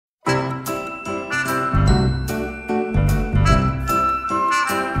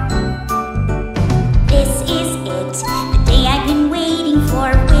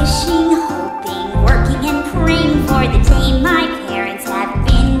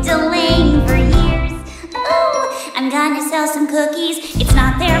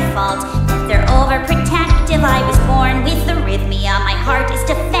fault. They're overprotective. I was born with arrhythmia. My heart is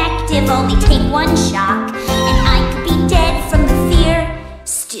defective. Only take one shock and I could be dead from the fear.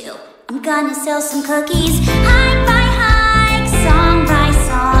 Still, I'm gonna sell some cookies. Hike by hike, song by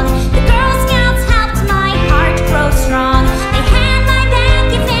song. The Girl Scouts helped my heart grow strong. They had my back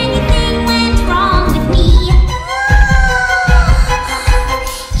if anything went wrong with me.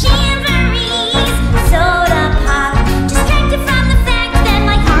 Jamborees, soda pop, distracted from the fact that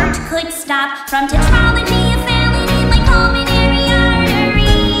my heart could stop. From tetralogy, a Fallot in my pulmonary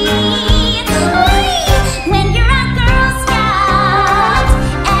artery. When you're a Girl Scout,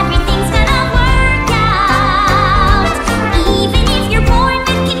 everything's gonna work out. Even if you're born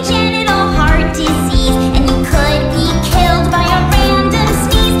with congenital heart disease and you could be killed by a random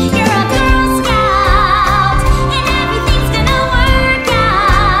sneeze, you're a Girl Scout and everything's gonna work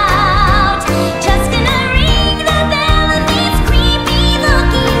out. Just gonna ring the bell at this creepy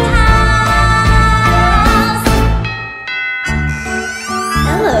looking house.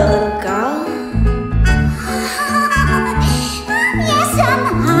 Hello, girl. Yes,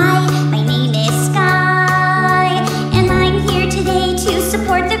 hi. My name is Sky, and I'm here today to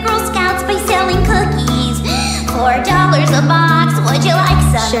support the Girl Scouts by selling cookies. $4 a box. Would you like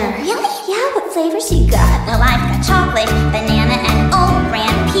some? Sure. Really? Yeah. What flavors you got? Well, I've got chocolate, banana, and oat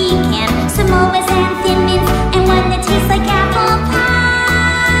bran, pecan, Samoas, and thin mints, and one that tastes like apple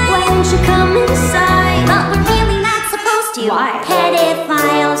pie. Why don't you come inside? But we're really not supposed to. Why?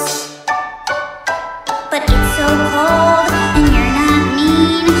 Pedophiles. But it's so cold, and you're not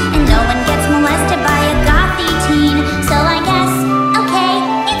mean, and no one gets molested by a gothy teen. So I guess, okay,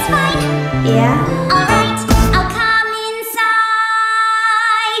 it's fine. Yeah?